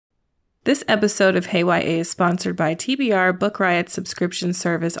This episode of Hey YA is sponsored by TBR Book Riot's subscription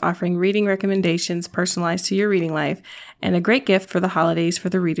service offering reading recommendations personalized to your reading life and a great gift for the holidays for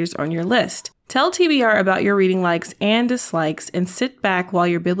the readers on your list. Tell TBR about your reading likes and dislikes and sit back while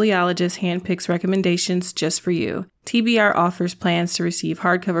your bibliologist handpicks recommendations just for you. TBR offers plans to receive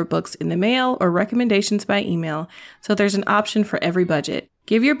hardcover books in the mail or recommendations by email, so there's an option for every budget.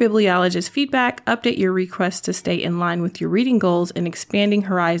 Give your bibliologist feedback, update your requests to stay in line with your reading goals and expanding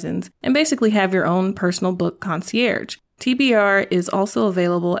horizons, and basically have your own personal book concierge. TBR is also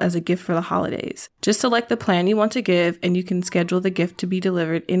available as a gift for the holidays. Just select the plan you want to give, and you can schedule the gift to be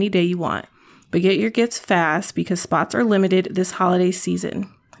delivered any day you want. But get your gifts fast because spots are limited this holiday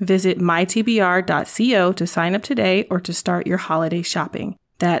season. Visit mytbr.co to sign up today or to start your holiday shopping.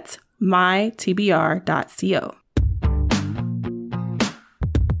 That's mytbr.co.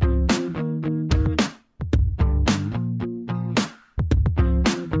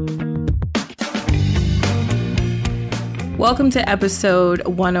 Welcome to episode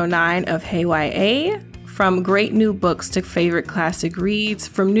 109 of Hey YA. From great new books to favorite classic reads,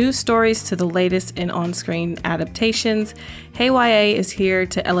 from news stories to the latest in on-screen adaptations, Hey YA is here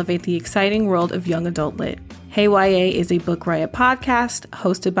to elevate the exciting world of young adult lit. Hey YA is a Book Riot podcast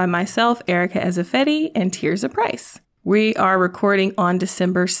hosted by myself, Erica Ezeifedi, and Tirza Price. We are recording on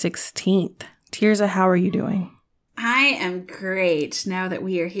December 16th. Tirza, how are you doing? I am great now that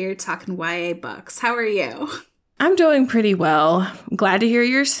we are here talking YA books. How are you? I'm doing pretty well. I'm glad to hear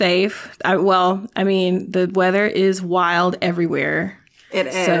you're safe. The weather is wild everywhere. It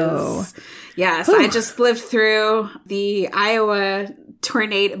is. Yes, I just lived through the Iowa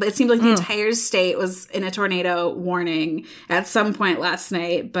tornado. It seemed like the entire state was in a tornado warning at some point last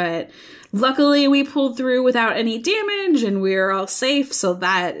night. But luckily we pulled through without any damage and we were all safe. So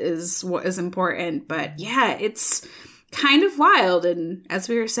that is what is important. But yeah, it's kind of wild. And as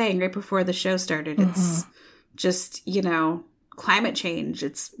we were saying right before the show started, it's just, climate change.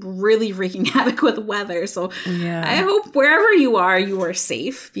 It's really wreaking havoc with weather. So I hope wherever you are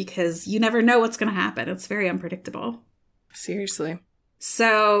safe because you never know what's going to happen. It's very unpredictable. Seriously.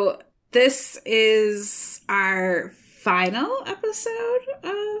 So this is our final episode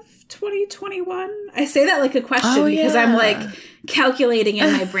of 2021. I say that like a question because I'm like calculating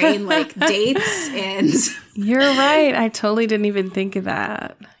in my brain like dates and... You're right. I totally didn't even think of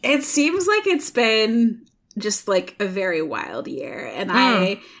that. It seems like it's been just like a very wild year. And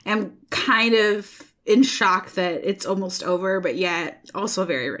I am kind of in shock that it's almost over, but yet also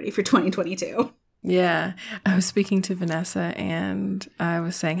very ready for 2022. Yeah. I was speaking to Vanessa and I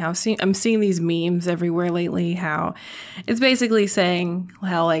was saying how I'm seeing these memes everywhere lately, how it's basically saying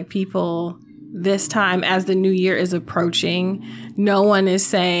how like people this time as the new year is approaching, no one is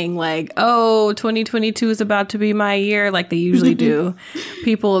saying like, oh, 2022 is about to be my year like they usually do.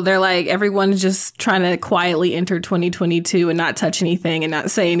 They're like, everyone's just trying to quietly enter 2022 and not touch anything and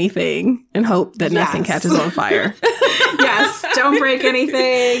not say anything and hope that nothing catches on fire. Yes. Don't break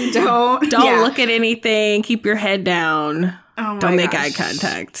anything. Don't look at anything. Keep your head down. Oh my Don't make gosh. eye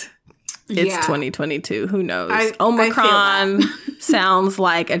contact. It's 2022. Who knows? I Omicron sounds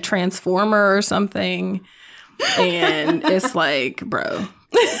like a transformer or something. And it's like, bro.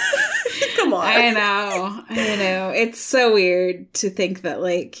 Come on. I know. It's so weird to think that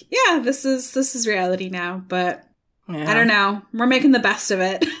like, this is reality now, but I don't know. We're making the best of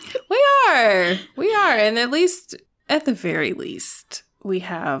it. We are. And at the very least, we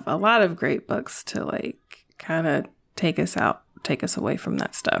have a lot of great books to like kind of take us away from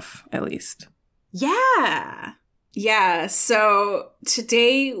that stuff, at least. Yeah. So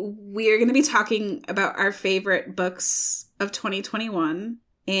today we are going to be talking about our favorite books of 2021.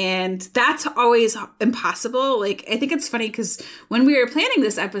 And that's always impossible. Like, I think it's funny because when we were planning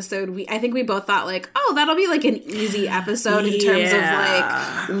this episode, I think we both thought like, oh, that'll be like an easy episode in terms of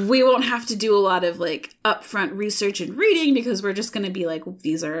like, we won't have to do a lot of like upfront research and reading because we're just going to be like,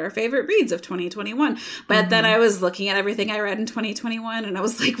 these are our favorite reads of 2021. But then I was looking at everything I read in 2021 and I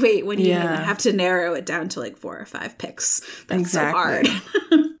was like, wait, when you have to narrow it down to like 4 or 5 picks, that's so hard.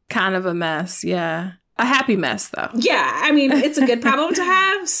 Kind of a mess. Yeah. A happy mess, though. Yeah, I mean, it's a good problem to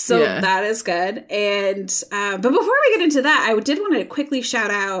have, so that is good. And but before we get into that, I did want to quickly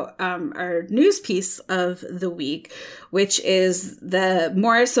shout out our news piece of the week, which is the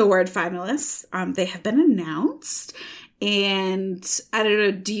Morris Award finalists. They have been announced. And I don't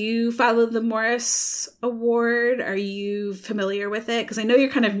know, do you follow the Morris Award? Are you familiar with it? Because I know you're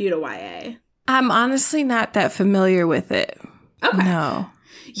kind of new to YA. I'm honestly not that familiar with it. Okay. No.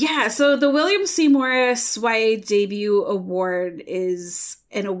 Yeah, so the William C. Morris YA Debut Award is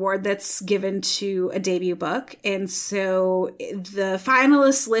an award that's given to a debut book. And so the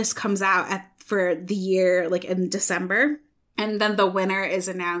finalist list comes out for the year, like in December. And then the winner is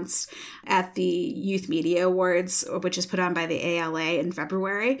announced at the Youth Media Awards, which is put on by the ALA in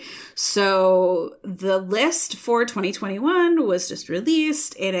February. So the list for 2021 was just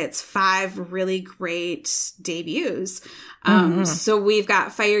released, and it's 5 really great debuts. So we've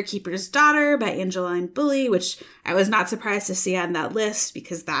got Firekeeper's Daughter by Angeline Bully, which I was not surprised to see on that list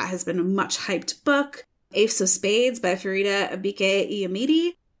because that has been a much hyped book. Ace of Spades by Farida Abike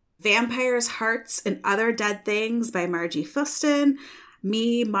Iyamidi. Vampires, Hearts, and Other Dead Things by Margie Fuston.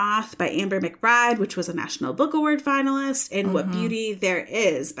 Me, Moth by Amber McBride, which was a National Book Award finalist. And What Beauty There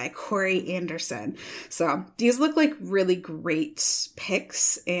Is by Corey Anderson. So these look like really great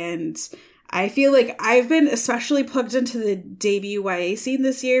picks. And I feel like I've been especially plugged into the debut YA scene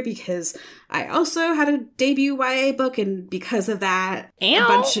this year because I also had a debut YA book, and because of that, a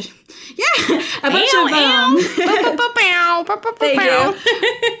bunch of thank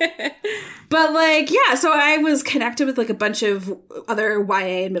you. But like, yeah, so I was connected with like a bunch of other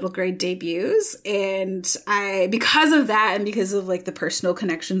YA and middle grade debuts, and because of that and because of like the personal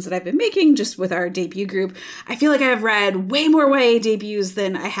connections that I've been making just with our debut group, I feel like I've read way more YA debuts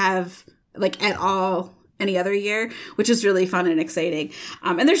than I have like at all any other year, which is really fun and exciting.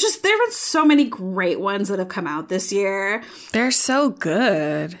 And there have been so many great ones that have come out this year. They're so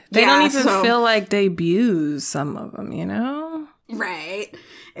good. They don't even feel like debuts, some of them, you know? Right.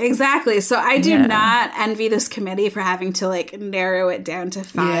 Exactly. So I do not envy this committee for having to like narrow it down to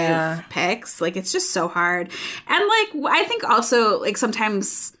 5 picks. Like, it's just so hard. And like, I think also like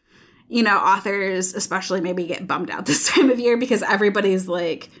sometimes, you know, authors especially maybe get bummed out this time of year because everybody's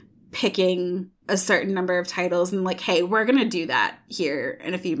like picking a certain number of titles and like, hey, we're gonna do that here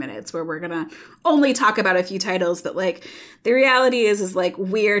in a few minutes where we're gonna only talk about a few titles. But like, the reality is like,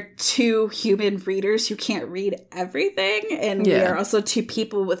 we're 2 human readers who can't read everything, and we are also 2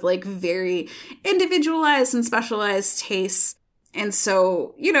 people with like very individualized and specialized tastes. And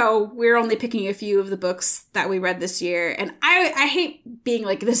so, you know, we're only picking a few of the books that we read this year. And I hate being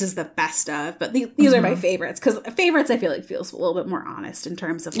like, this is the best of, but these are my favorites. Because favorites, I feel like, feels a little bit more honest in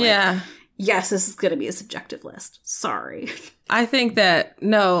terms of like, yes, this is going to be a subjective list. Sorry. I think that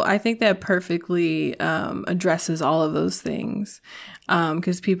perfectly addresses all of those things.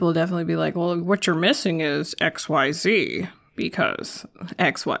 Because people definitely be like, well, what you're missing is XYZ. Because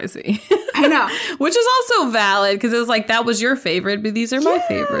XYZ. I know. Which is also valid because it's like, that was your favorite, but these are my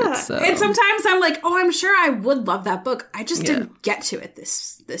favorites. So. And sometimes I'm like, oh, I'm sure I would love that book. I just didn't get to it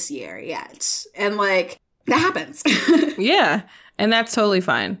this year yet. And like, that happens. Yeah. And that's totally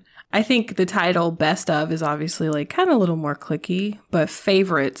fine. I think the title Best Of is obviously like kind of a little more clicky, but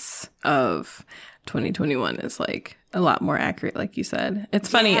favorites of 2021 is like a lot more accurate, like you said. It's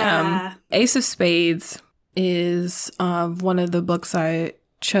funny. Ace of Spades is one of the books I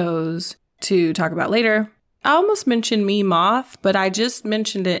chose to talk about later. I almost mentioned Me, Moth, but I just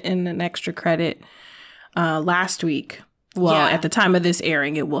mentioned it in an extra credit last week. Well, at the time of this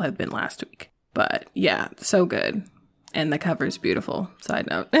airing, it will have been last week. But yeah, so good. And the cover is beautiful. Side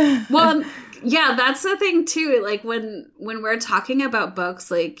note. Well, yeah, that's the thing too. Like when we're talking about books,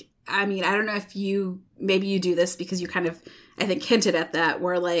 like, I mean, I don't know if maybe you do this because you kind of, I think, hinted at that,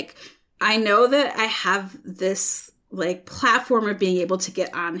 where like, I know that I have this like platform of being able to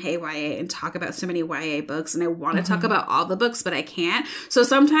get on Hey YA and talk about so many YA books, and I want to talk about all the books, but I can't. So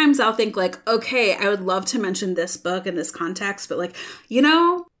sometimes I'll think like, okay, I would love to mention this book in this context, but like, you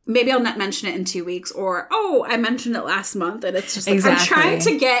know, maybe I'll not mention it in 2 weeks, or, oh, I mentioned it last month. And it's just like, I'm trying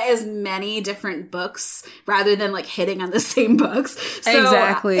to get as many different books rather than like hitting on the same books. So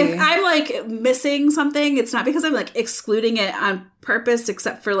if I'm like missing something, it's not because I'm like excluding it on purpose,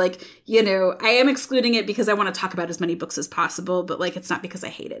 except for like, you know, I am excluding it because I want to talk about as many books as possible, but like, it's not because I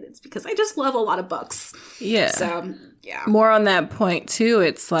hate it. It's because I just love a lot of books. Yeah. So, yeah. More on that point too.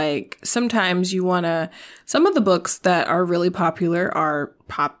 It's like, sometimes you want to, some of the books that are really popular are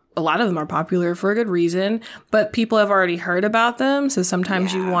a lot of them are popular for a good reason, but people have already heard about them. So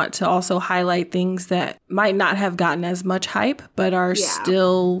sometimes you want to also highlight things that might not have gotten as much hype, but are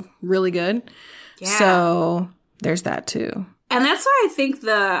still really good. Yeah. So there's that too. And that's why I think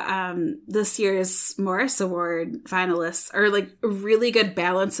the this year's Morris Award finalists are like a really good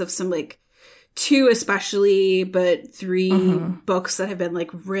balance of some like 2 especially, but 3 books that have been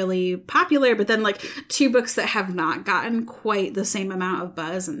like really popular, but then like 2 books that have not gotten quite the same amount of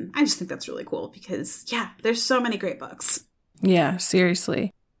buzz. And I just think that's really cool because there's so many great books. Yeah,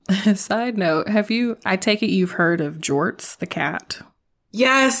 seriously. Side note, I take it you've heard of Jorts the cat?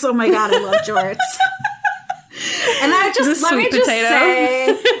 Yes. Oh my God, I love jorts. And let me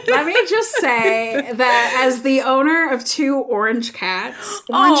just say that as the owner of 2 orange cats,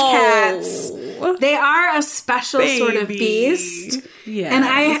 they are a special sort of beast. Yes. And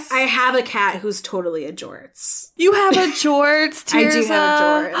I have a cat who's totally a jorts. You have a jorts, Tirza? I do have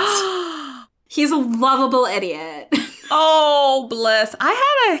a jorts. He's a lovable idiot. Oh, bless.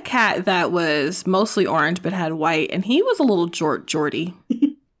 I had a cat that was mostly orange but had white, and he was a little jorty.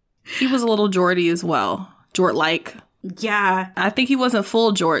 He was a little jorty as well. Jort-like. Yeah. I think he wasn't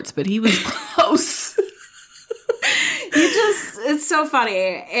full jorts, but he was close. It's so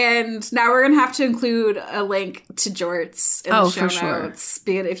funny. And now we're going to have to include a link to jorts in the show notes.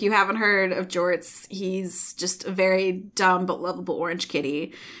 Because if you haven't heard of jorts, he's just a very dumb but lovable orange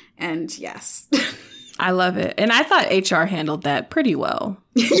kitty. And yes. I love it. And I thought HR handled that pretty well.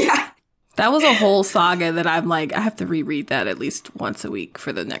 Yeah. That was a whole saga that I'm like, I have to reread that at least once a week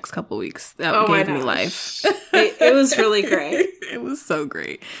for the next couple of weeks. That gave me life. It was really great. It was so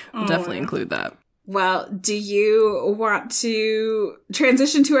great. We'll definitely include that. Well, do you want to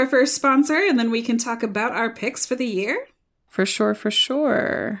transition to our first sponsor and then we can talk about our picks for the year? For sure.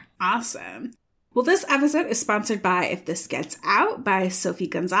 Awesome. Well, this episode is sponsored by If This Gets Out by Sophie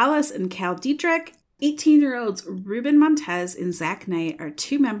Gonzalez and Cal Dietrich. 18-year-olds Ruben Montez and Zach Knight are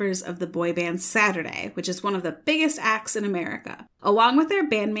 2 members of the boy band Saturday, which is one of the biggest acts in America. Along with their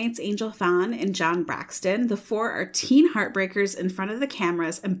bandmates Angel Fawn and John Braxton, the 4 are teen heartbreakers in front of the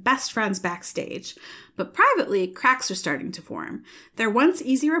cameras and best friends backstage. But privately, cracks are starting to form. Their once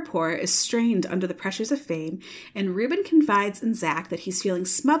easy rapport is strained under the pressures of fame, and Ruben confides in Zach that he's feeling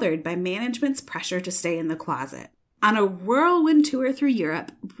smothered by management's pressure to stay in the closet. On a whirlwind tour through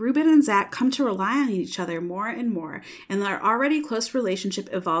Europe, Ruben and Zach come to rely on each other more and more, and their already close relationship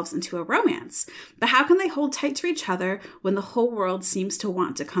evolves into a romance. But how can they hold tight to each other when the whole world seems to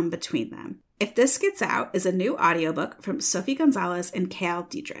want to come between them? If This Gets Out is a new audiobook from Sophie Gonzalez and Cal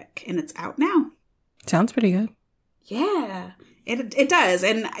Dietrich, and it's out now. Sounds pretty good. Yeah, it does.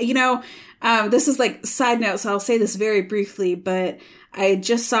 And, this is like side note, so I'll say this very briefly, but I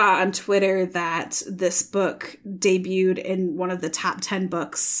just saw on Twitter that this book debuted in one of the top 10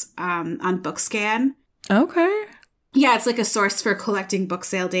 books on BookScan. Okay. Yeah, it's like a source for collecting book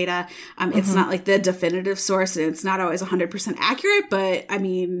sale data. It's not like the definitive source, and it's not always 100% accurate, but I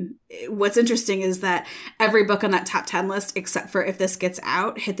mean, what's interesting is that every book on that top 10 list, except for If This Gets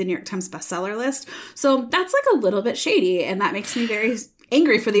Out, hit the New York Times bestseller list. So that's like a little bit shady, and that makes me very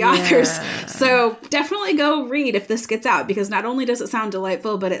angry for the authors. So definitely go read If This Gets Out, because not only does it sound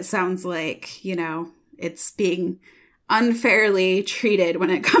delightful, but it sounds like, it's being unfairly treated when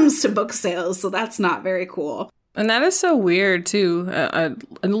it comes to book sales. So that's not very cool. And that is so weird, too. A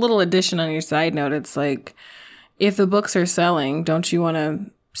little addition on your side note, it's like, if the books are selling, don't you want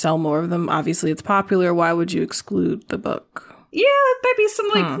to sell more of them? Obviously, it's popular. Why would you exclude the book? Yeah, there might be some,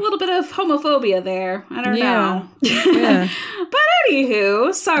 little bit of homophobia there. I don't know. Yeah. But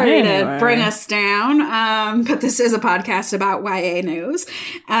anywho, sorry to bring us down, but this is a podcast about YA news.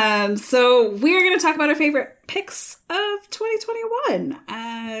 So we're going to talk about our favorite picks of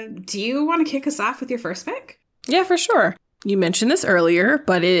 2021. Do you want to kick us off with your first pick? Yeah, for sure. You mentioned this earlier,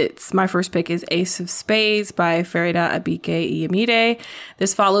 but my first pick is Ace of Spades by Farida Abike Iyamide.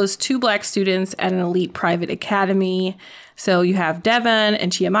 This follows 2 Black students at an elite private academy. So you have Devon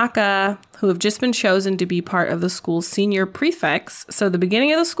and Chiamaka, who have just been chosen to be part of the school's senior prefects. So the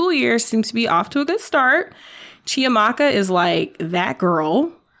beginning of the school year seems to be off to a good start. Chiamaka is like that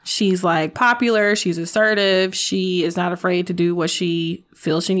girl. She's like popular. She's assertive. She is not afraid to do what she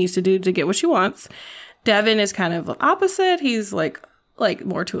feels she needs to do to get what she wants. Devin is kind of the opposite. He's like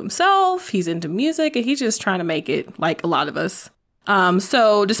more to himself. He's into music, and he's just trying to make it, like a lot of us.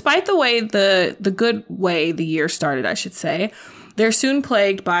 So despite the way the good way the year started, I should say, they're soon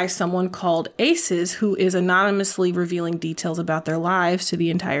plagued by someone called Aces, who is anonymously revealing details about their lives to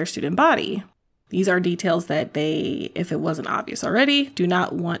the entire student body. These are details that they, if it wasn't obvious already, do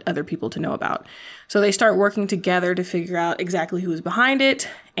not want other people to know about. So they start working together to figure out exactly who's behind it,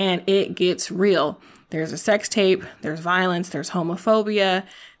 and it gets real. There's a sex tape, there's violence, there's homophobia,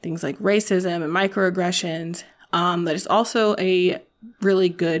 things like racism and microaggressions. But it's also a really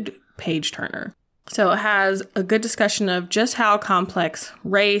good page turner. So it has a good discussion of just how complex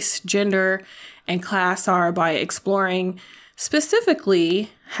race, gender, and class are by exploring specifically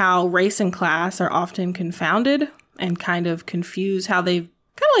how race and class are often confounded and kind of confuse how they've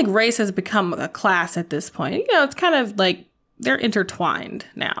kind of like race has become a class at this point. It's kind of like they're intertwined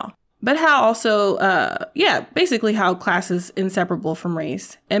now. But how also, basically how class is inseparable from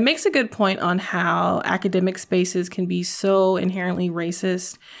race. It makes a good point on how academic spaces can be so inherently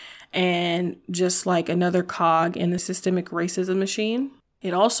racist and just like another cog in the systemic racism machine.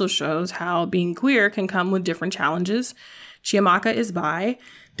 It also shows how being queer can come with different challenges. Chiamaka is bi,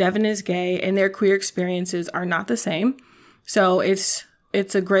 Devin is gay, and their queer experiences are not the same. So it's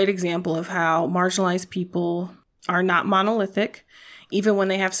a great example of how marginalized people are not monolithic, even when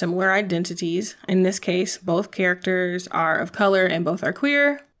they have similar identities. In this case, both characters are of color and both are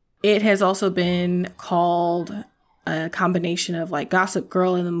queer. It has also been called a combination of like Gossip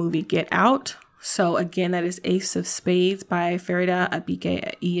Girl and the movie Get Out. So again, that is Ace of Spades by Farida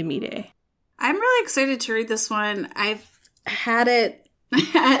Abike Iyamide. I'm really excited to read this one. I've had it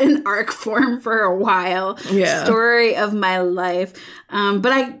at an ARC form for a while. Yeah. Story of my life.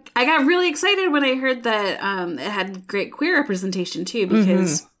 But I got really excited when I heard that it had great queer representation too,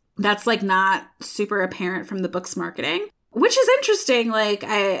 because that's like not super apparent from the book's marketing. Which is interesting. Like,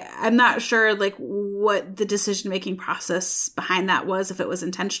 I'm not sure, like, what the decision-making process behind that was, if it was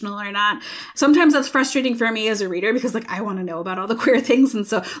intentional or not. Sometimes that's frustrating for me as a reader because, like, I want to know about all the queer things. And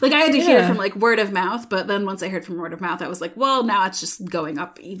so, like, I had to hear from, like, word of mouth. But then once I heard from word of mouth, I was like, well, now it's just going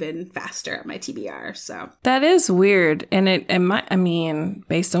up even faster at my TBR. So that is weird. And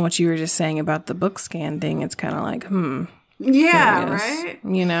based on what you were just saying about the book scan thing, it's kind of like, Yeah, curious, right?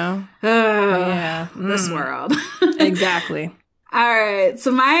 You know? This world. Exactly. All right.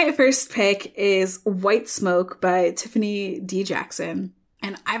 So my first pick is White Smoke by Tiffany D. Jackson.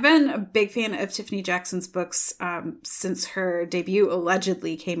 And I've been a big fan of Tiffany Jackson's books since her debut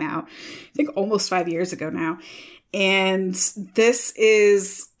allegedly came out, I think almost 5 years ago now. And this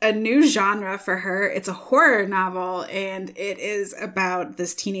is a new genre for her. It's a horror novel, and it is about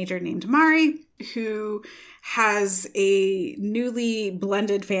this teenager named Mari who has a newly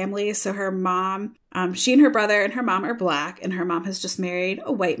blended family. So her mom, she and her brother and her mom are Black, and her mom has just married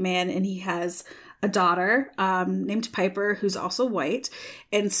a white man, and he has a daughter named Piper who's also white.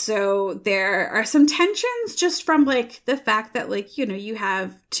 And so there are some tensions just from like the fact that, like, you know, you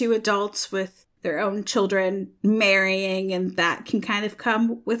have two adults with their own children marrying, and that can kind of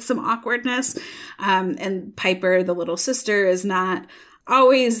come with some awkwardness. And Piper, the little sister, is not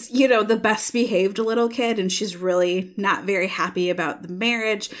always, you know, the best behaved little kid, and she's really not very happy about the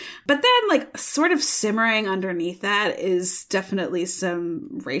marriage. But then, like, sort of simmering underneath that is definitely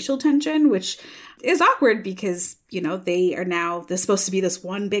some racial tension, which is awkward because, you know, they're supposed to be this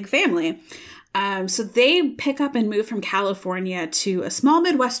one big family. So they pick up and move from California to a small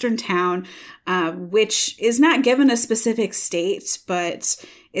Midwestern town, which is not given a specific state, but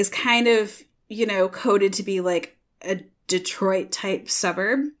is kind of, you know, coded to be like a Detroit type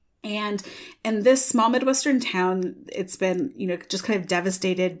suburb. And in this small Midwestern town, it's been, you know, just kind of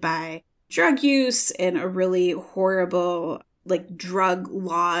devastated by drug use and a really horrible like drug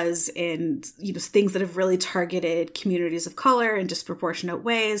laws and, you know, things that have really targeted communities of color in disproportionate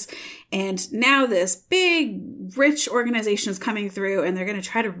ways. And now this big, rich organization is coming through, and they're going to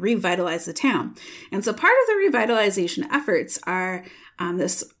try to revitalize the town. And so part of the revitalization efforts are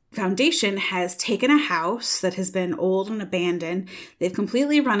this foundation has taken a house that has been old and abandoned. They've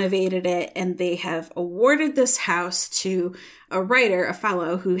completely renovated it, and they have awarded this house to a writer, a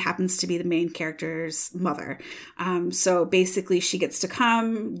fellow who happens to be the main character's mother. So basically she gets to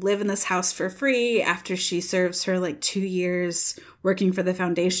come live in this house for free after she serves her like 2 years working for the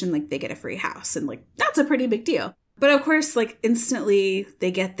foundation. Like, they get a free house, and like, that's a pretty big deal. But of course, like, instantly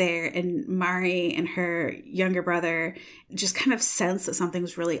they get there, and Mari and her younger brother just kind of sense that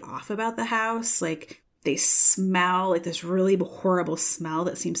something's really off about the house. Like, they smell like this really horrible smell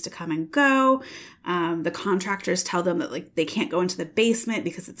that seems to come and go. The contractors tell them that, like, they can't go into the basement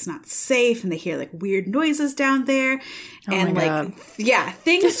because it's not safe, and they hear like weird noises down there. And like, yeah,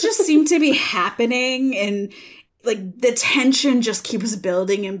 things just seem to be happening, and like the tension just keeps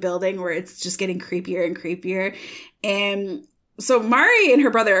building and building, where it's just getting creepier and creepier. And so Mari and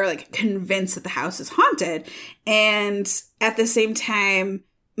her brother are like convinced that the house is haunted. And at the same time,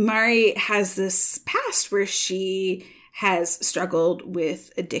 Mari has this past where she has struggled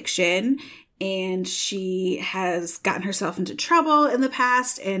with addiction, and she has gotten herself into trouble in the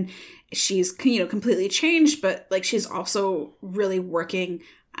past, and she's, you know, completely changed, but like, she's also really working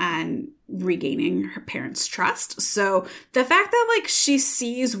on regaining her parents' trust. So the fact that like she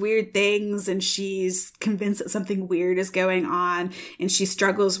sees weird things, and she's convinced that something weird is going on, and she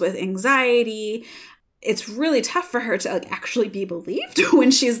struggles with anxiety, it's really tough for her to like actually be believed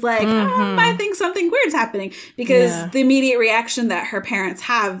when she's like, I think something weird's happening, because the immediate reaction that her parents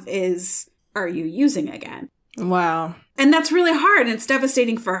have is, are you using again? Wow. And that's really hard. And it's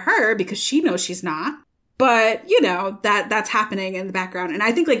devastating for her because she knows she's not. But, you know, that's happening in the background. And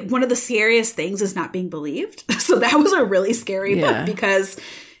I think like one of the scariest things is not being believed. So that was a really scary book because,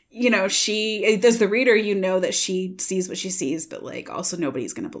 you know, as the reader, you know that she sees what she sees, but like also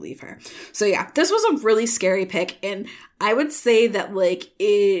nobody's going to believe her. So yeah, this was a really scary pick. And I would say that like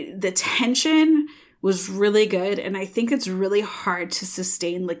the tension was really good. And I think it's really hard to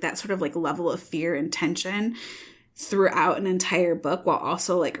sustain like that sort of like level of fear and tension throughout an entire book while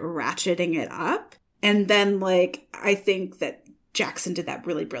also like ratcheting it up. And then, like, I think that Jackson did that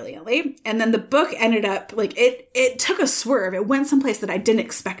really brilliantly. And then the book ended up, like, it took a swerve. It went someplace that I didn't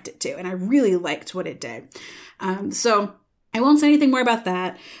expect it to. And I really liked what it did. So I won't say anything more about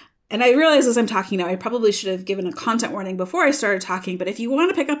that. And I realize as I'm talking now, I probably should have given a content warning before I started talking. But if you want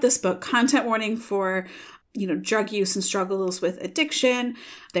to pick up this book, content warning for, you know, drug use and struggles with addiction.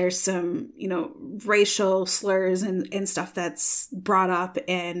 There's some, you know, racial slurs and stuff that's brought up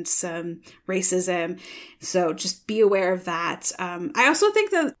and some racism. So just be aware of that. I also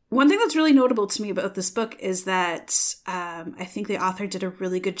think that one thing that's really notable to me about this book is that I think the author did a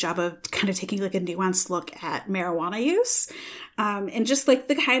really good job of kind of taking like a nuanced look at marijuana use and just like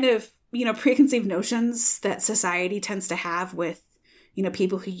the kind of, you know, preconceived notions that society tends to have with, you know,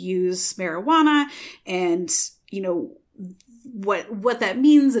 people who use marijuana and, you know, what that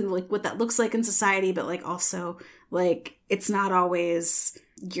means and like what that looks like in society, but like also like it's not always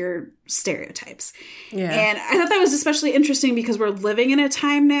your stereotypes. Yeah. And I thought that was especially interesting because we're living in a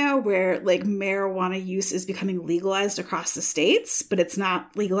time now where like marijuana use is becoming legalized across the states, but it's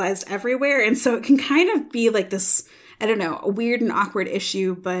not legalized everywhere. And so it can kind of be like this, I don't know, a weird and awkward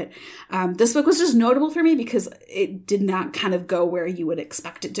issue, but this book was just notable for me because it did not kind of go where you would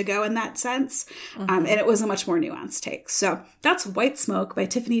expect it to go in that sense. And it was a much more nuanced take. So that's White Smoke by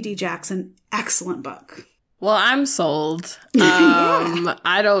Tiffany D. Jackson. Excellent book. Well, I'm sold.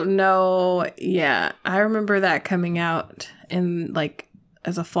 I don't know. Yeah, I remember that coming out in like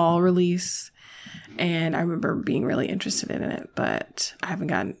as a fall release. And I remember being really interested in it, but I haven't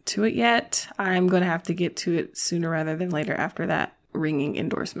gotten to it yet. I'm going to have to get to it sooner rather than later after that ringing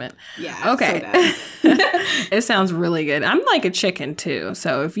endorsement. Yeah. Okay. So it sounds really good. I'm like a chicken too.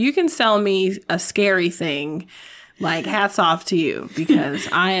 So if you can sell me a scary thing, like hats off to you because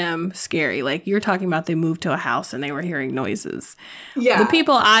I am scary. Like you're talking about they moved to a house and they were hearing noises. Yeah. The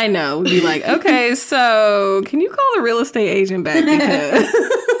people I know would be like, okay, so can you call the real estate agent back because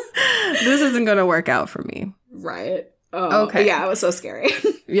this isn't going to work out for me. Right. Oh, okay. Yeah, it was so scary.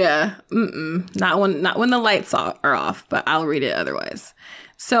 Yeah. Not when the lights are off, but I'll read it otherwise.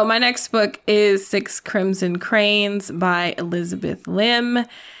 So my next book is 6 Crimson Cranes by Elizabeth Lim.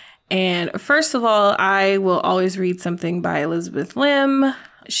 And first of all, I will always read something by Elizabeth Lim.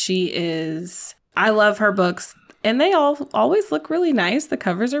 I love her books, and they all always look really nice. The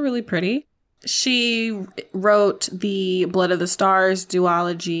covers are really pretty. She wrote the Blood of the Stars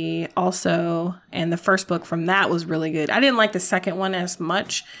duology also, and the first book from that was really good. I didn't like the second one as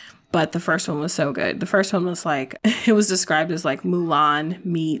much, but the first one was so good. The first one was like, it was described as like Mulan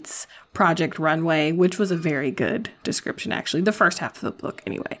meets Project Runway, which was a very good description, actually. The first half of the book,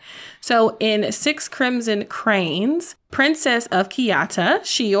 anyway. So in 6 Crimson Cranes, Princess of Kiyata,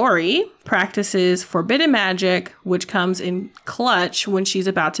 Shiori, practices forbidden magic, which comes in clutch when she's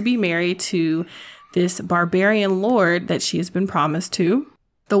about to be married to this barbarian lord that she has been promised to.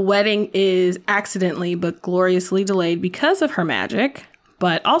 The wedding is accidentally but gloriously delayed because of her magic.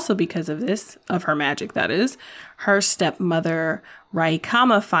 But also because of her magic, that is, her stepmother,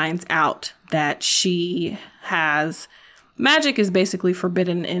 Raikama, finds out that magic is basically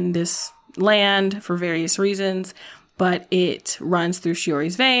forbidden in this land for various reasons, but it runs through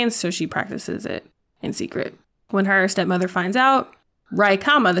Shiori's veins, so she practices it in secret. When her stepmother finds out,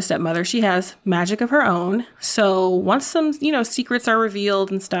 Raikama, the stepmother, she has magic of her own. So once some, secrets are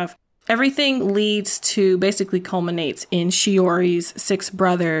revealed and stuff, everything basically culminates in Shiori's 6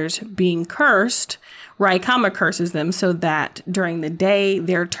 brothers being cursed. Raikama curses them so that during the day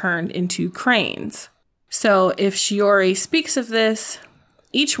they're turned into cranes. So if Shiori speaks of this,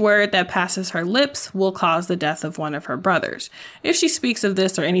 each word that passes her lips will cause the death of one of her brothers. If she speaks of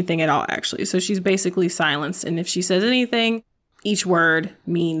this or anything at all, actually. So she's basically silenced. And if she says anything, each word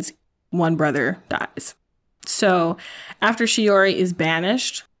means one brother dies. So after Shiori is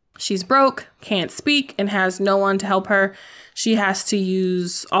banished, she's broke, can't speak, and has no one to help her. She has to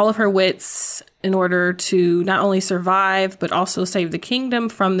use all of her wits in order to not only survive, but also save the kingdom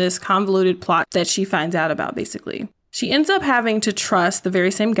from this convoluted plot that she finds out about, basically. She ends up having to trust the very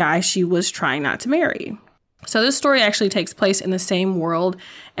same guy she was trying not to marry. So this story actually takes place in the same world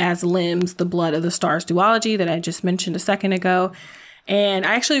as Lim's The Blood of the Stars duology that I just mentioned a second ago. And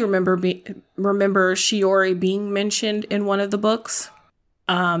I actually remember Shiori being mentioned in one of the books.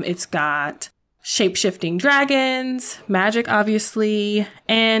 It's got shape-shifting dragons, magic, obviously,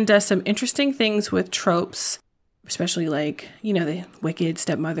 and does some interesting things with tropes, especially like, the wicked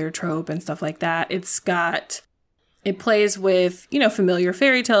stepmother trope and stuff like that. It plays with, familiar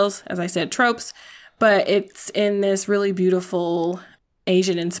fairy tales, as I said, tropes, but it's in this really beautiful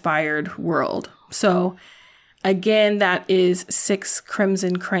Asian-inspired world. So, again, that is Six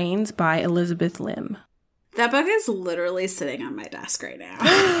Crimson Cranes by Elizabeth Lim. That book is literally sitting on my desk right now.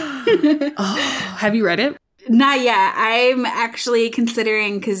 Oh, have you read it? Not yet. I'm actually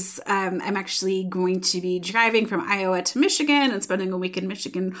considering, because I'm actually going to be driving from Iowa to Michigan and spending a week in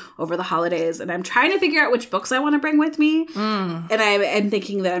Michigan over the holidays. And I'm trying to figure out which books I want to bring with me. And I'm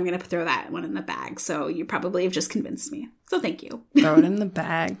thinking that I'm going to throw that one in the bag. So you probably have just convinced me. So thank you. Throw it in the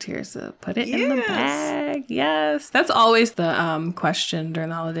bag, Tirza. Put it in the bag. Yes. That's always the question during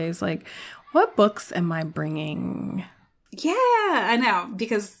the holidays. Like, what books am I bringing? Yeah, I know.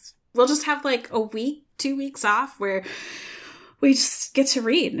 Because we'll just have like a week, 2 weeks off where we just get to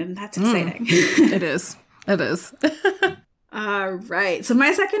read, and that's exciting. It is. It is. All right. So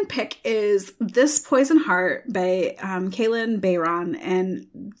my second pick is This Poison Heart by Kalynn Bayron. And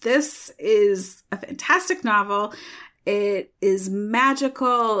this is a fantastic novel. It is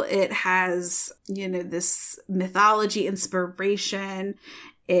magical. It has, this mythology inspiration.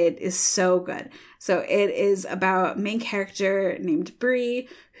 It is so good. So it is about a main character named Bree,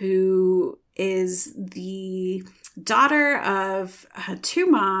 who is the daughter of two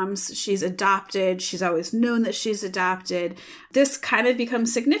moms. She's adopted. She's always known that she's adopted. This kind of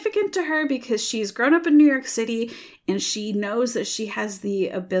becomes significant to her because she's grown up in New York City and she knows that she has the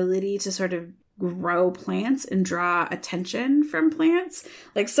ability to sort of grow plants and draw attention from plants.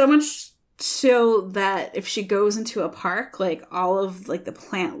 Like so much so that if she goes into a park, like all of like the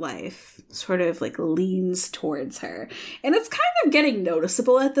plant life sort of like leans towards her. And it's kind of getting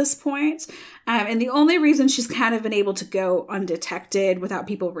noticeable at this point. And the only reason she's kind of been able to go undetected without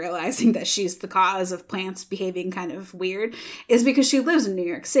people realizing that she's the cause of plants behaving kind of weird is because she lives in New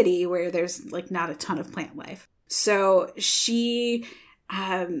York City where there's like not a ton of plant life. So she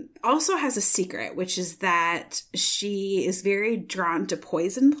also has a secret, which is that she is very drawn to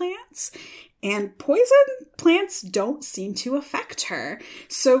poison plants, and poison plants don't seem to affect her.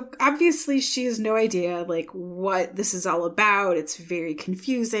 So obviously she has no idea like what this is all about. It's very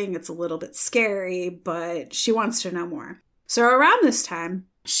confusing. It's a little bit scary, but she wants to know more. So around this time,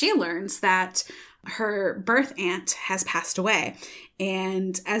 she learns that her birth aunt has passed away.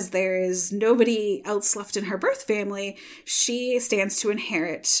 And as there is nobody else left in her birth family, she stands to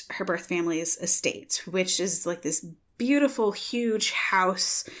inherit her birth family's estate, which is like this beautiful, huge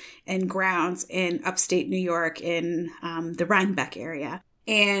house and grounds in upstate New York in the Rhinebeck area.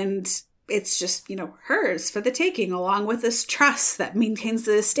 And it's just, hers for the taking, along with this trust that maintains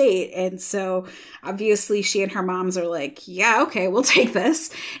the estate. And so obviously she and her moms are like, yeah, okay, we'll take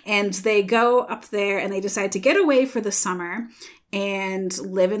this. And they go up there and they decide to get away for the summer and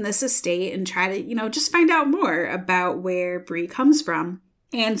live in this estate and try to, just find out more about where Bree comes from.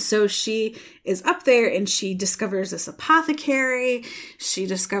 And so she is up there and she discovers this apothecary. She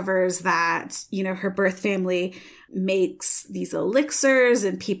discovers that, her birth family makes these elixirs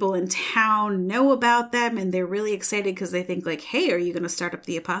and people in town know about them. And they're really excited because they think like, hey, are you going to start up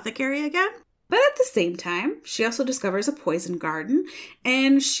the apothecary again? But at the same time, she also discovers a poison garden,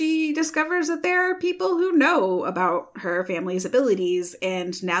 and she discovers that there are people who know about her family's abilities.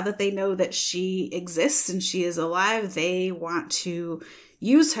 And now that they know that she exists and she is alive, they want to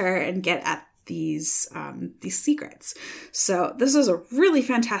use her and get at these secrets. So this is a really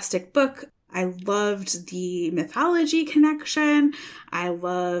fantastic book. I loved the mythology connection. I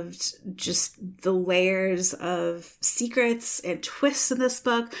loved just the layers of secrets and twists in this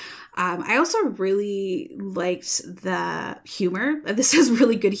book. I also really liked the humor. This has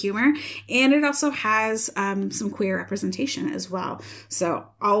really good humor. And it also has some queer representation as well. So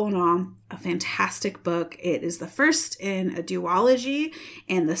all in all, a fantastic book. It is the first in a duology.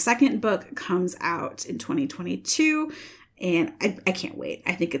 And the second book comes out in 2022. And I can't wait.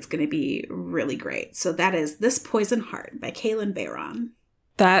 I think it's going to be really great. So that is This Poison Heart by Kalynn Bayron.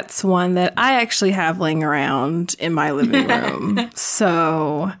 That's one that I actually have laying around in my living room.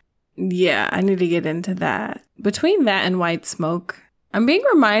 So yeah, I need to get into that. Between that and White Smoke, I'm being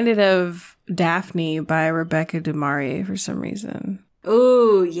reminded of Daphne by Rebecca Du Maurier for some reason.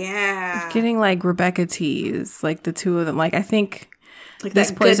 Oh, yeah. Getting like Rebecca teas, like the two of them. Like I think Like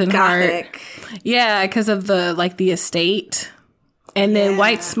This that Poison good Heart. gothic. Yeah, because of the estate. And then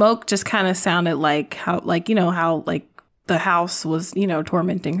White Smoke just kind of sounded like how the house was,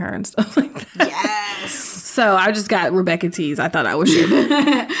 tormenting her and stuff like that. Yes. So I just got Rebecca Tease. I thought I was sure.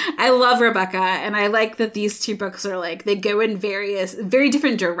 I love Rebecca, and I like that these two books are like, they go in very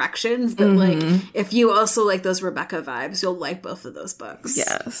different directions, but like, if you also like those Rebecca vibes, you'll like both of those books.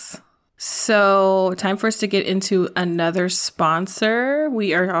 Yes. So time for us to get into another sponsor.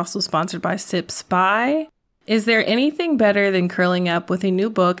 We are also sponsored by Sip Spy. Is there anything better than curling up with a new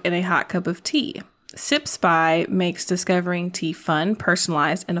book and a hot cup of tea? Sip Spy makes discovering tea fun,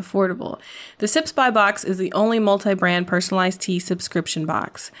 personalized, and affordable. The Sip Spy box is the only multi-brand personalized tea subscription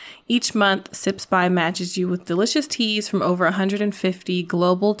box. Each month, Sip Spy matches you with delicious teas from over 150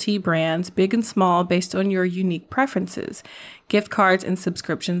 global tea brands, big and small, based on your unique preferences. Gift cards and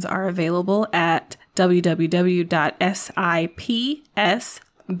subscriptions are available at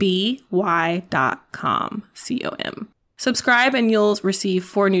www.sipsby.com. C-O-M. Subscribe and you'll receive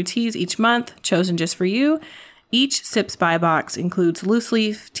 4 new teas each month, chosen just for you. Each Sip Spy box includes loose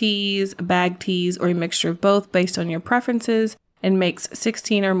leaf teas, bag teas, or a mixture of both based on your preferences, and makes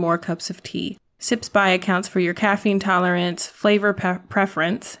 16 or more cups of tea. Sip Spy accounts for your caffeine tolerance, flavor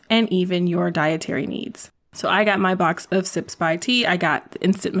preference, and even your dietary needs. So I got my box of Sip Spy tea. I got the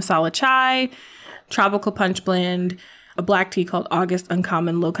instant masala chai, tropical punch blend, a black tea called August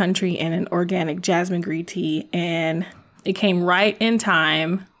Uncommon Low Country, and an organic jasmine green tea. And it came right in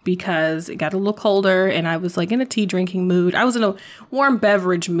time because it got a little colder and I was like in a tea drinking mood. I was in a warm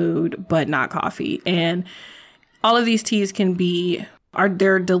beverage mood, but not coffee. And all of these teas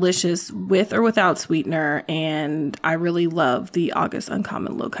they're delicious with or without sweetener. And I really love the August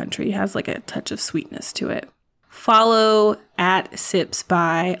Uncommon Low Country. It has like a touch of sweetness to it. Follow at Sip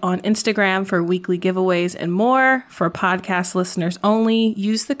Spy on Instagram for weekly giveaways and more. For podcast listeners only,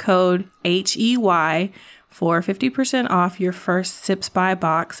 use the code HEY for 50% off your first Sip Spy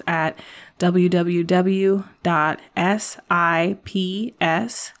box at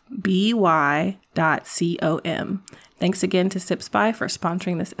www.sipsby.com. Thanks again to Sip Spy for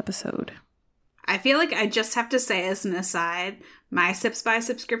sponsoring this episode. I feel like I just have to say as an aside, my Sip Spy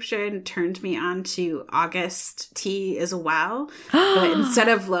subscription turned me on to August tea as well. But instead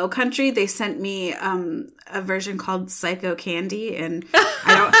of Low Country, they sent me a version called Psycho Candy. And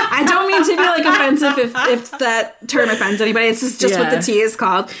I don't mean to be like offensive if that term offends anybody. It's just what the tea is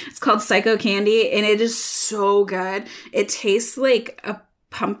called. It's called Psycho Candy, and it is so good. It tastes like a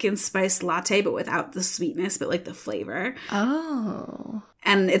pumpkin spice latte, but without the sweetness, but like the flavor. Oh.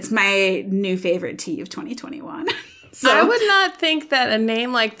 And it's my new favorite tea of 2021. So I would not think that a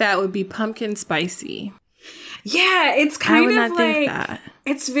name like that would be pumpkin spicy. Yeah, it's kind of not like think that.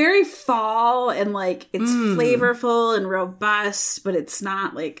 It's very fall and like it's flavorful and robust, but it's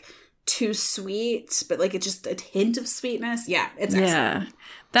not like too sweet, but like it's just a hint of sweetness. Yeah, it's excellent. Yeah.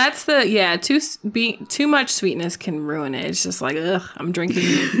 That's too much sweetness can ruin it. It's just like, ugh, I'm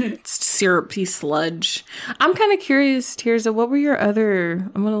drinking syrupy sludge. I'm kind of curious, Tirza, what were your other,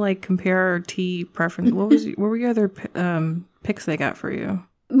 I'm going to like compare our tea preference. What were your other picks they got for you?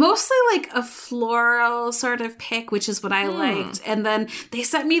 Mostly like a floral sort of pick, which is what I liked. And then they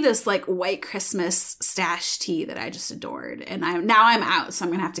sent me this like white Christmas stash tea that I just adored. And I'm out, so I'm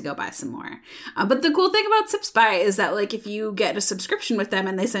going to have to go buy some more. But the cool thing about Sip Spy is that like if you get a subscription with them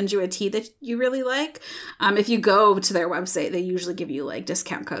and they send you a tea that you really like, if you go to their website, they usually give you like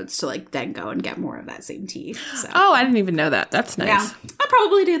discount codes to like then go and get more of that same tea. So. Oh, I didn't even know that. That's nice. Yeah, I'll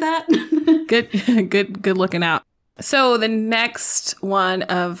probably do that. Good looking out. So the next one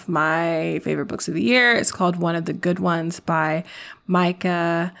of my favorite books of the year is called One of the Good Ones by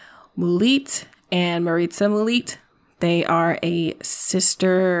Micah Mulit and Maritza Mulit. They are a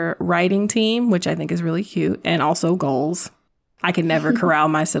sister writing team, which I think is really cute, and also goals. I could never corral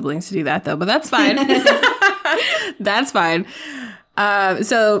my siblings to do that, though, but that's fine. That's fine.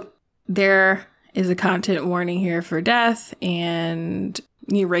 So there is a content warning here for death and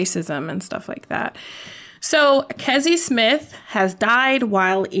racism and stuff like that. So, Kezzie Smith has died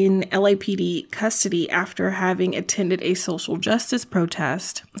while in LAPD custody after having attended a social justice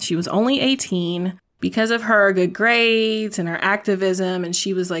protest. She was only 18. Because of her good grades and her activism, and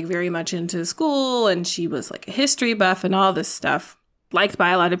she was like very much into school, and she was like a history buff and all this stuff, liked by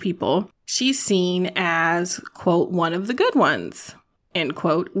a lot of people. She's seen as, quote, one of the good ones, end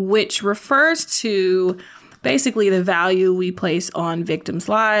quote, which refers to basically the value we place on victims'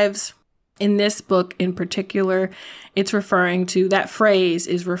 lives. In this book in particular, that phrase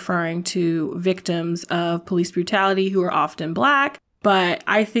is referring to victims of police brutality who are often Black But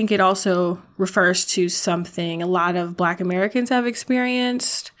I think it also refers to something a lot of Black Americans have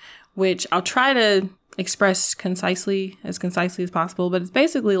experienced, which I'll try to express concisely as possible. But it's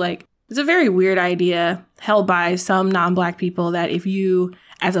basically like, it's a very weird idea held by some non-Black people that if you,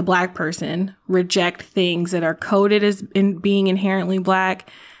 as a Black person, reject things that are coded as being inherently Black,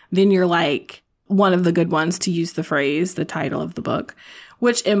 then you're like one of the good ones, to use the phrase, the title of the book,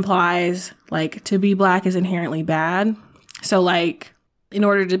 which implies like to be Black is inherently bad. So like, in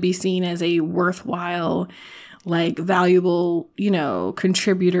order to be seen as a worthwhile, like valuable,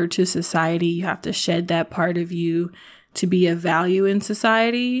 contributor to society, you have to shed that part of you to be of value in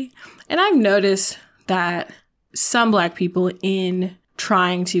society. And I've noticed that some Black people, in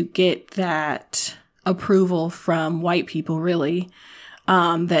trying to get that approval from white people, really,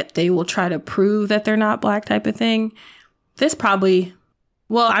 that they will try to prove that they're not Black type of thing. This probably,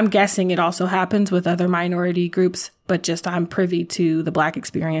 well, I'm guessing it also happens with other minority groups, but just I'm privy to the Black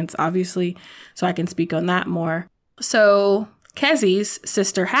experience, obviously, so I can speak on that more. So Kezi's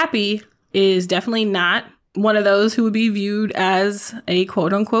sister, Happy, is definitely not one of those who would be viewed as a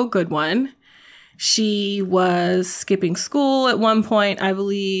quote unquote good one. She was skipping school at one point, I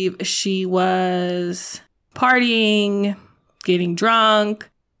believe. She was partying, getting drunk,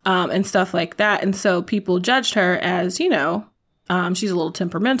 and stuff like that. And so people judged her as, she's a little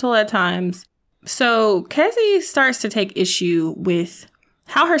temperamental at times. So Kezi starts to take issue with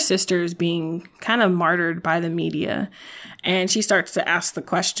how her sister is being kind of martyred by the media. And she starts to ask the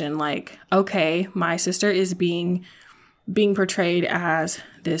question like, okay, my sister is being portrayed as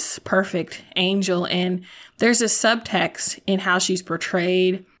this perfect angel. And there's a subtext in how she's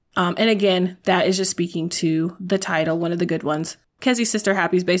portrayed. And again, that is just speaking to the title, one of the good ones. Kezi's sister,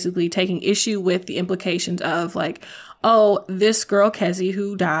 Happy, is basically taking issue with the implications of like, oh, this girl, Kezi,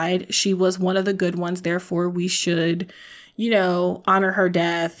 who died, she was one of the good ones. Therefore, we should, honor her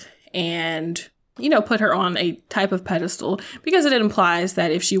death and, put her on a type of pedestal, because it implies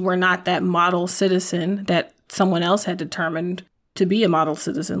that if she were not that model citizen that someone else had determined to be a model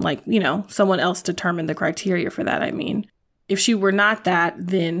citizen, like, someone else determined the criteria for that. I mean, if she were not that,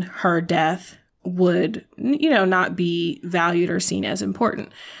 then her death would, not be valued or seen as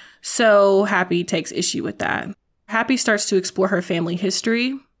important. So Happy takes issue with that. Happy starts to explore her family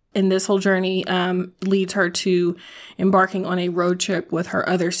history, and this whole journey leads her to embarking on a road trip with her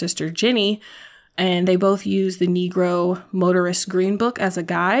other sister, Jenny, and they both use the Negro Motorist Green Book as a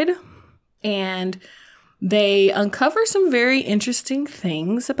guide, and they uncover some very interesting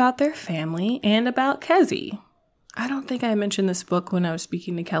things about their family and about Kezi. I don't think I mentioned this book when I was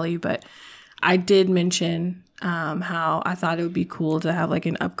speaking to Kelly, but I did mention how I thought it would be cool to have like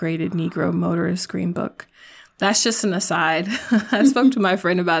an upgraded Negro Motorist Green Book. That's just an aside. I spoke to my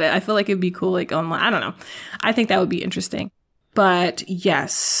friend about it. I feel like it'd be cool, like online. I don't know. I think that would be interesting. But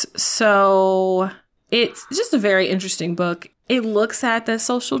yes, so it's just a very interesting book. It looks at the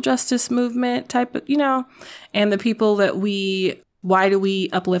social justice movement type of, and the people that why do we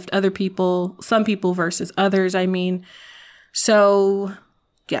uplift other people, some people versus others, I mean. So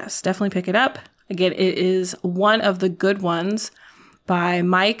yes, definitely pick it up. Again, it is one of the good ones by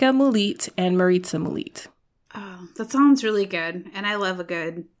Micah Mulit and Maritza Mulit. Oh, that sounds really good. And I love a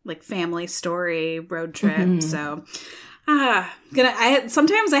good like family story road trip. Mm-hmm. So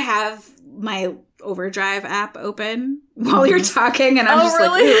sometimes I have my Overdrive app open while you're talking, and I'm just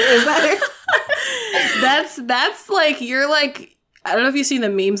really? Like, ooh, is that it? That's like, you're like, I don't know if you've seen the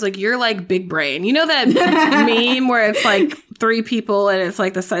memes, like you're like big brain. You know that meme where it's like three people and it's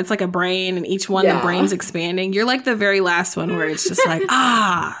like it's like a brain, and each one, the brain's expanding. You're like the very last one where it's just like,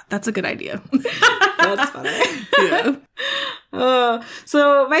 that's a good idea. That's funny. Yeah.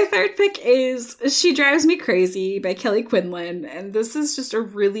 So my third pick is She Drives Me Crazy by Kelly Quinlan. And this is just a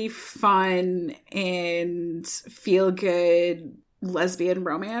really fun and feel-good lesbian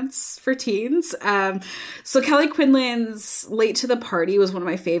romance for teens. So Kelly Quinlan's Late to the Party was one of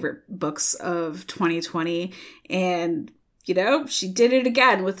my favorite books of 2020. And, she did it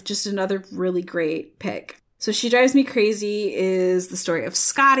again with just another really great pick. So She Drives Me Crazy is the story of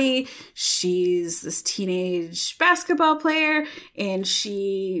Scotty. She's this teenage basketball player, and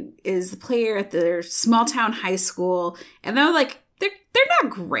she is the player at their small town high school. And they're not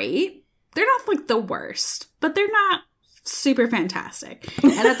great. They're not like the worst, but they're not super fantastic.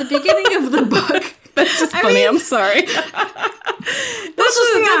 And at the beginning of the book, that's just funny. I'm sorry. Let's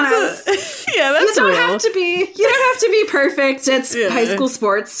just be honest. That's you don't real. have to be perfect. It's high school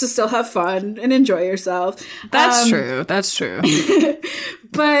sports to still have fun and enjoy yourself. That's true. That's true.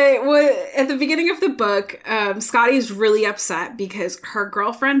 But at the beginning of the book, Scotty's really upset because her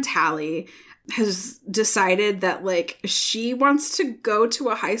girlfriend Tally has decided that, like, she wants to go to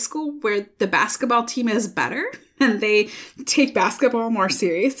a high school where the basketball team is better and they take basketball more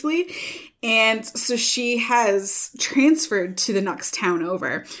seriously. And so she has transferred to the next town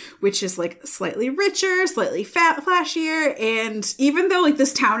over, which is like slightly richer, slightly flashier. And even though like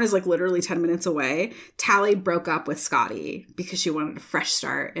this town is like literally 10 minutes away, Tally broke up with Scotty because she wanted a fresh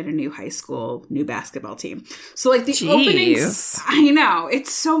start in a new high school, new basketball team. So like the openings, I know,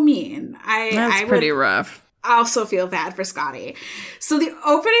 it's so mean. That's pretty rough. Also feel bad for Scotty. So the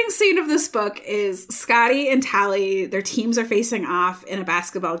opening scene of this book is Scotty and Tally, their teams are facing off in a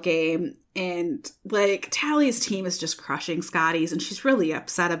basketball game. And like Tally's team is just crushing Scotty's and she's really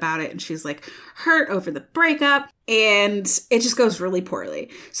upset about it. And she's like hurt over the breakup and it just goes really poorly.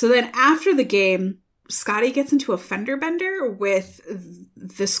 So then after the game, Scotty gets into a fender bender with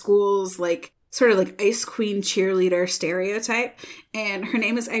the school's like sort of like ice queen cheerleader stereotype. And her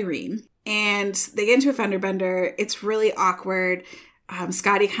name is Irene. And they get into a fender bender. It's really awkward.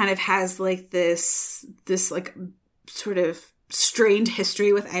 Scotty kind of has like this like sort of strained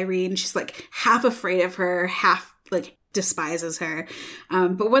history with Irene. She's like half afraid of her, half like despises her.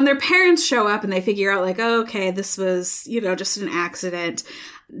 But when their parents show up and they figure out like, oh, okay, this was, you know, just an accident.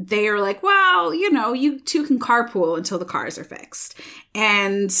 They are like, well, you know, you two can carpool until the cars are fixed.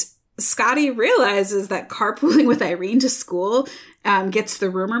 And Scotty realizes that carpooling with Irene to school gets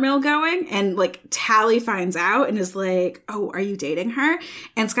the rumor mill going, and like Tally finds out and is like, oh, are you dating her?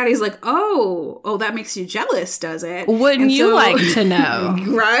 And Scotty's like, oh, that makes you jealous, does it? Wouldn't you like to know?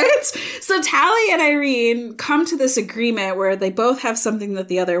 Right? So Tally and Irene come to this agreement where they both have something that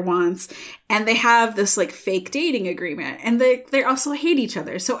the other wants, and they have this like fake dating agreement, and they also hate each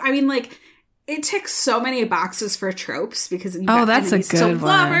other. So I mean, like, it ticks so many boxes for tropes because you got that's enemies a good to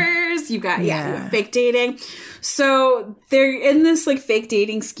lovers, you got fake dating. So they're in this like fake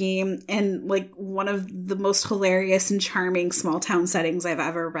dating scheme, and like one of the most hilarious and charming small town settings I've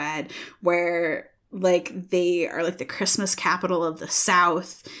ever read, where like they are like the Christmas capital of the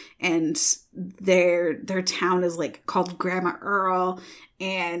South, and their town is like called Grandma Earl,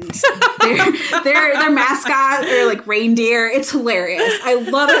 and their mascot are like reindeer. It's hilarious. I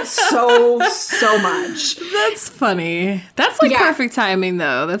love it so much. That's funny. That's like perfect timing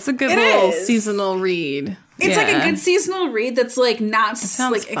though. That's a good little seasonal read. It's like a good seasonal read that's like not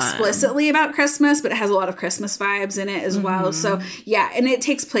like fun. Explicitly about Christmas, but it has a lot of Christmas vibes in it as well. So yeah, and it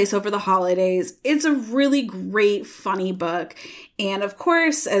takes place over the holidays. It's a really great, funny book. And of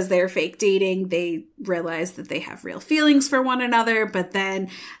course, as they're fake dating, they realize that they have real feelings for one another. But then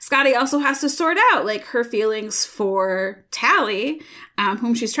Scotty also has to sort out like her feelings for Tally,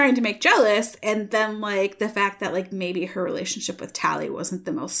 whom she's trying to make jealous. And then like the fact that like maybe her relationship with Tally wasn't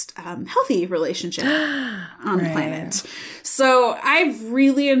the most healthy relationship on the planet. So I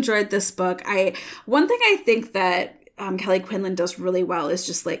really enjoyed this book. One thing I think that Kelly Quinlan does really well is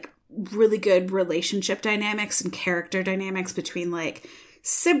just like really good relationship dynamics and character dynamics between like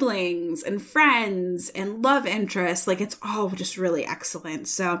siblings and friends and love interests. Like it's all just really excellent.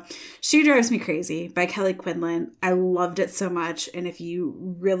 So She Drives Me Crazy by Kelly Quinlan. I loved it so much. And if you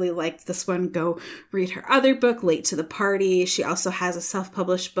really liked this one, go read her other book, Late to the Party. She also has a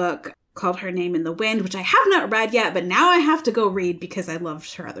self-published book called Her Name in the Wind, which I have not read yet, but now I have to go read because I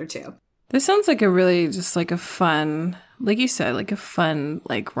loved her other two. This sounds like a really just like a fun, like you said, like a fun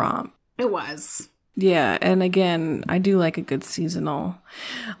like romp. It was. Yeah, and again, I do like a good seasonal.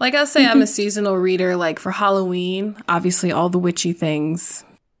 Like I'll say I'm a seasonal reader, like for Halloween, obviously all the witchy things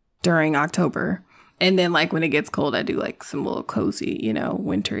during October. And then like when it gets cold, I do like some little cozy, you know,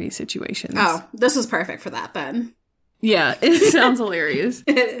 wintry situations. Oh, this is perfect for that then. Yeah, it sounds hilarious.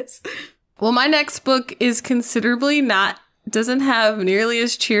 It is. Well, my next book is considerably doesn't have nearly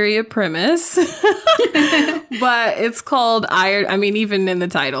as cheery a premise, but it's called even in the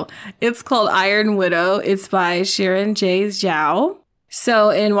title, it's called Iron Widow. It's by Sharon J. Zhao. So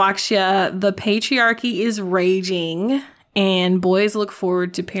in Wuxia, the patriarchy is raging and boys look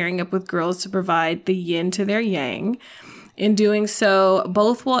forward to pairing up with girls to provide the yin to their yang. In doing so,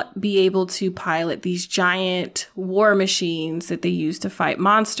 both will be able to pilot these giant war machines that they use to fight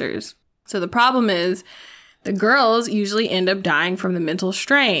monsters. So the problem is, the girls usually end up dying from the mental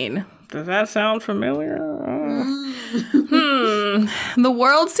strain. Does that sound familiar? The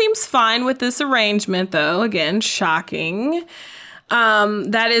world seems fine with this arrangement, though. Again, shocking.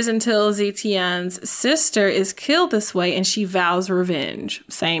 That is until Zetian's sister is killed this way and she vows revenge.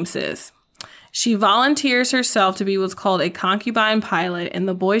 Same sis. She volunteers herself to be what's called a concubine pilot, and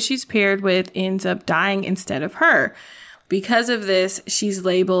the boy she's paired with ends up dying instead of her. Because of this, she's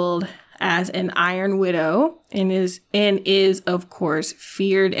labeled as an Iron Widow and is of course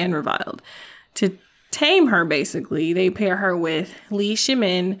feared and reviled. to tame her, basically. They pair her with Li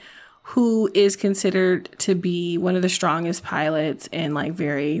Shimin, who is considered to be one of the strongest pilots and like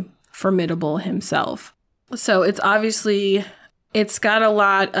very formidable himself. So it's got a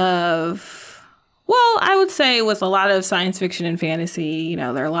lot of, well, I would say with a lot of science fiction and fantasy, you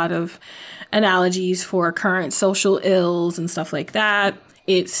know, there are a lot of analogies for current social ills and stuff like that.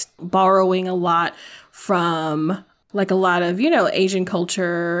 It's borrowing a lot from like a lot of, you know, Asian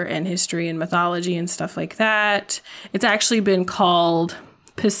culture and history and mythology and stuff like that. It's actually been called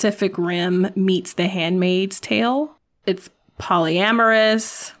Pacific Rim meets The Handmaid's Tale. It's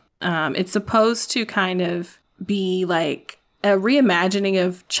polyamorous. It's supposed to kind of be like a reimagining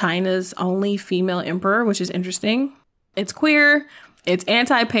of China's only female emperor, which is interesting. It's queer. It's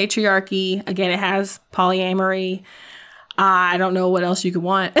anti-patriarchy. Again, it has polyamory. I don't know what else you could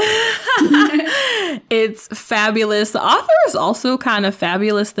want. It's fabulous. The author is also kind of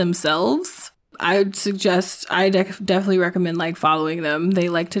fabulous themselves. I would suggest, definitely recommend like following them. They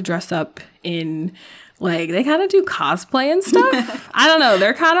like to dress up in like, they kind of do cosplay and stuff. I don't know.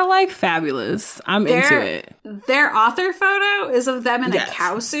 They're kind of like fabulous. I'm into it. Their author photo is of them in a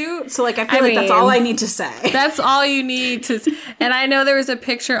cow suit. So like, I feel like that's all I need to say. That's all you need to. And I know there was a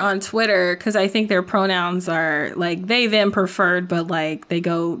picture on Twitter because I think their pronouns are like they, them preferred, but like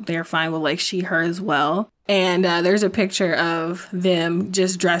they're fine with like she, her as well. And there's a picture of them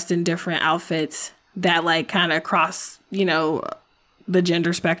just dressed in different outfits that like kind of cross, you know, the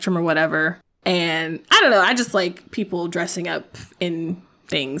gender spectrum or whatever. And I don't know, I just like people dressing up in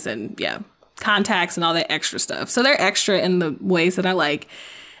things and contacts and all that extra stuff. So they're extra in the ways that I like.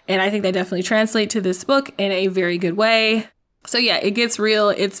 And I think they definitely translate to this book in a very good way. So yeah, it gets real.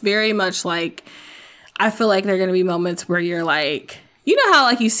 It's very much like, I feel like there are going to be moments where you're like, you know how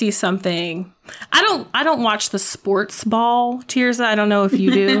like you see something. I don't watch the sports ball, Tirza. I don't know if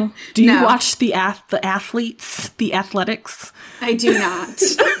you do. Do you watch the athletes, the athletics? I do not.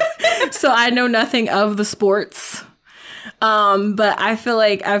 So I know nothing of the sports. But I feel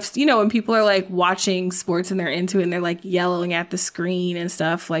like when people are like watching sports and they're into it and they're like yelling at the screen and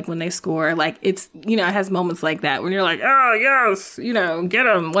stuff, like when they score, like it's, you know, it has moments like that when you're like, oh yes, you know, get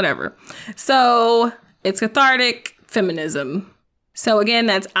them, whatever. So it's cathartic feminism. So again,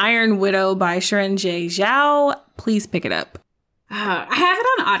 that's Iron Widow by Sharon J. Zhao. Please pick it up. I have it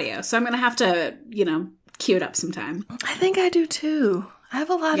on audio, so I'm going to have to, you know, queue it up sometime. I think I do too. I have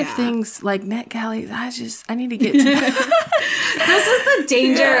a lot of things like NetGalley. I need to get to that. This is the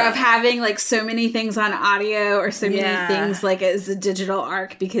danger of having like so many things on audio or so many things like as a digital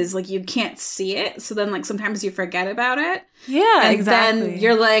arc, because like you can't see it. So then like sometimes you forget about it. Yeah, and exactly. Then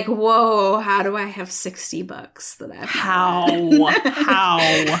you're like, whoa, how do I have 60 books that I've How?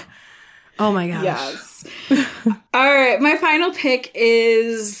 Oh my gosh. Yes. All right. My final pick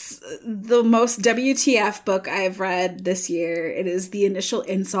is the most WTF book I've read this year. It is The Initial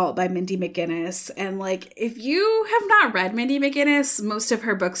Insult by Mindy McGinnis. And like, if you have not read Mindy McGinnis, most of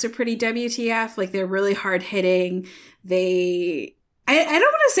her books are pretty WTF. Like, they're really hard hitting. I don't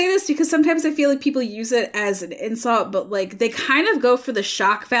want to say this because sometimes I feel like people use it as an insult, but like they kind of go for the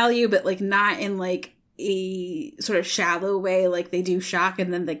shock value, but like not in like a sort of shallow way. Like they do shock,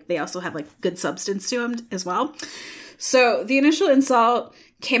 and then like they also have like good substance to them as well. So The Initial Insult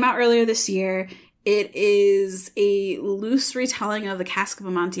came out earlier this year. It is a loose retelling of The Cask of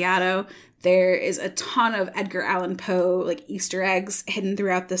Amontillado. There is a ton of Edgar Allan Poe like Easter eggs hidden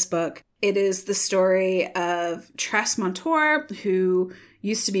throughout this book. It is the story of Tress Montour, who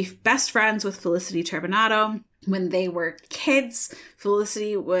used to be best friends with Felicity Turbinato. When they were kids,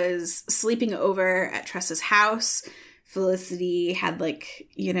 Felicity was sleeping over at Tress's house. Felicity had like,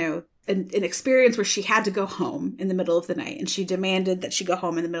 you know, an experience where she had to go home in the middle of the night, and she demanded that she go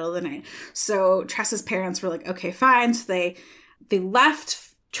home in the middle of the night. So Tress's parents were like, okay, fine. So they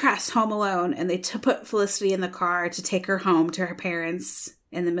left Tress home alone, and they put Felicity in the car to take her home to her parents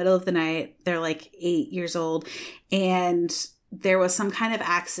in the middle of the night. They're like 8 years old, and there was some kind of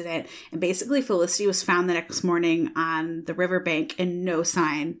accident, and basically Felicity was found the next morning on the riverbank and no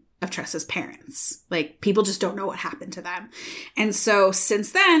sign of Tress's parents. Like, people just don't know what happened to them. And so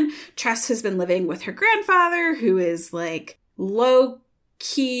since then, Tress has been living with her grandfather, who is like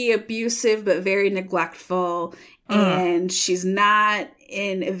low-key abusive but very neglectful, and she's not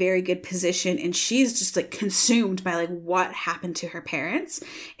in a very good position, and she's just like consumed by like what happened to her parents.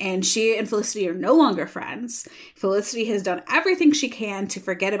 And she and Felicity are no longer friends. Felicity has done everything she can to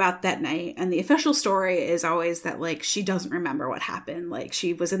forget about that night, and the official story is always that like she doesn't remember what happened. Like,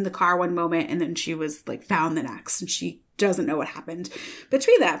 she was in the car one moment and then she was like found the next, and she doesn't know what happened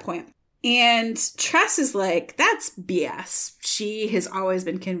between that point. And Tress is like, that's BS. She has always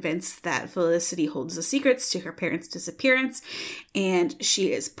been convinced that Felicity holds the secrets to her parents' disappearance, and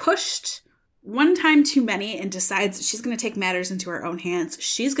she is pushed one time too many and decides that she's going to take matters into her own hands.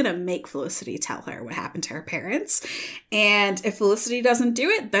 She's going to make Felicity tell her what happened to her parents. And if Felicity doesn't do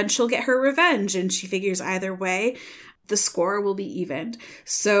it, then she'll get her revenge. And she figures either way, the score will be evened.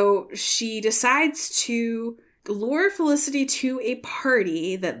 So she decides to lure Felicity to a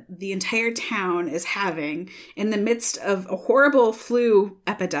party that the entire town is having in the midst of a horrible flu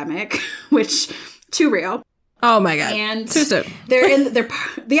epidemic, which too real. Oh my God. And too soon. they're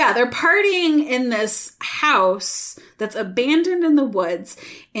partying in this house that's abandoned in the woods,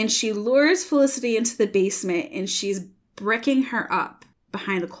 and she lures Felicity into the basement and she's bricking her up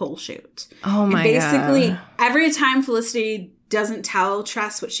behind a coal chute. Oh my God. And basically every time Felicity doesn't tell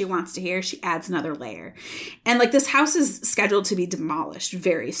Tress what she wants to hear, she adds another layer. And like this house is scheduled to be demolished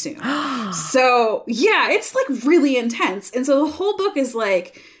very soon. So yeah, it's like really intense. And so the whole book is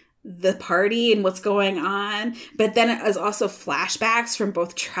like the party and what's going on, but then it is also flashbacks from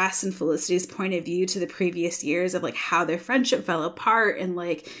both Tress and Felicity's point of view to the previous years of like how their friendship fell apart and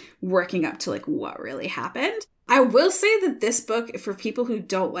like working up to like what really happened. I will say that this book, for people who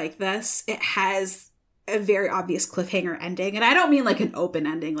don't like this, it has a very obvious cliffhanger ending. And I don't mean like an open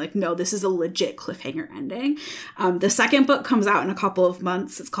ending. Like, no, this is a legit cliffhanger ending. The second book comes out in a couple of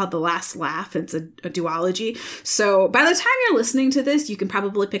months. It's called The Last Laugh. It's a duology. So by the time you're listening to this, you can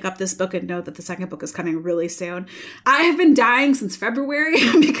probably pick up this book and know that the second book is coming really soon. I have been dying since February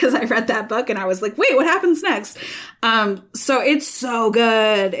because I read that book and I was like, wait, what happens next? So it's so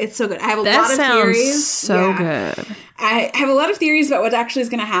good. It's so good. I have a lot of theories. So good. I have a lot of theories about what actually is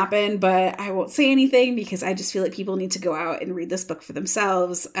going to happen, but I won't say anything because I just feel like people need to go out and read this book for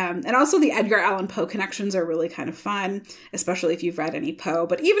themselves. And also the Edgar Allan Poe connections are really kind of fun, especially if you've read any Poe.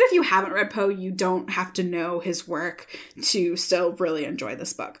 But even if you haven't read Poe, you don't have to know his work to still really enjoy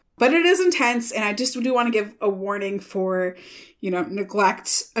this book. But it is intense, and I just do want to give a warning for,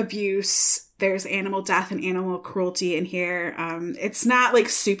 neglect, abuse. There's animal death and animal cruelty in here. It's not like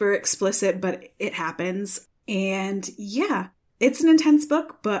super explicit, but it happens. And yeah, it's an intense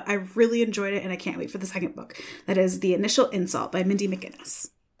book, but I really enjoyed it and I can't wait for the second book. That is The Initial Insult by Mindy McGinnis.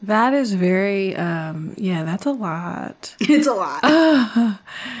 That is very, that's a lot. It's a lot.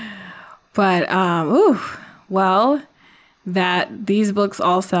 But, these books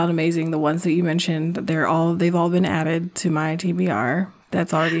all sound amazing. The ones that you mentioned, they've all been added to my TBR.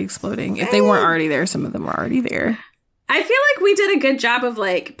 That's already exploding. If they weren't already there, some of them are already there. I feel like we did a good job of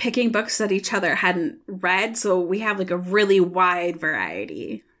like picking books that each other hadn't read. So we have like a really wide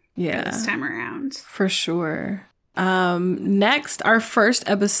variety this time around. For sure. Next, our first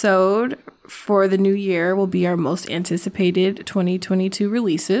episode for the new year will be our most anticipated 2022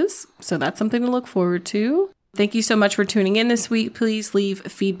 releases. So that's something to look forward to. Thank you so much for tuning in this week. Please leave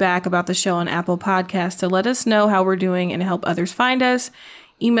feedback about the show on Apple Podcasts to let us know how we're doing and help others find us.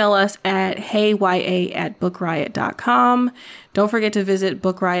 Email us at heyya@bookriot.com. Don't forget to visit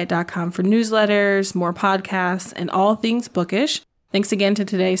bookriot.com for newsletters, more podcasts, and all things bookish. Thanks again to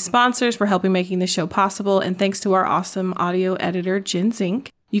today's sponsors for helping making this show possible, and thanks to our awesome audio editor, Jen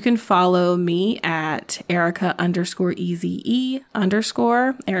Zink. You can follow me at Erica_EZE_.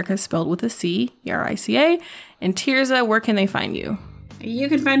 Erica spelled with a C, ERICA. And Tirza, where can they find you? You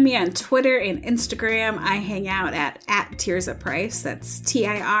can find me on Twitter and Instagram. I hang out at Tirza Price. That's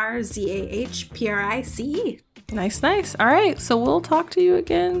TIRZAHPRICE. Nice. All right. So we'll talk to you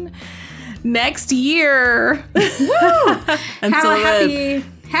again next year. Woo! Happy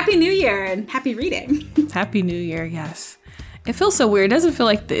New Year and happy reading. Happy New Year. Yes. It feels so weird. It doesn't feel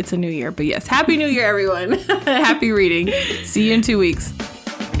like it's a new year, but yes. Happy New Year, everyone. Happy reading. See you in 2 weeks.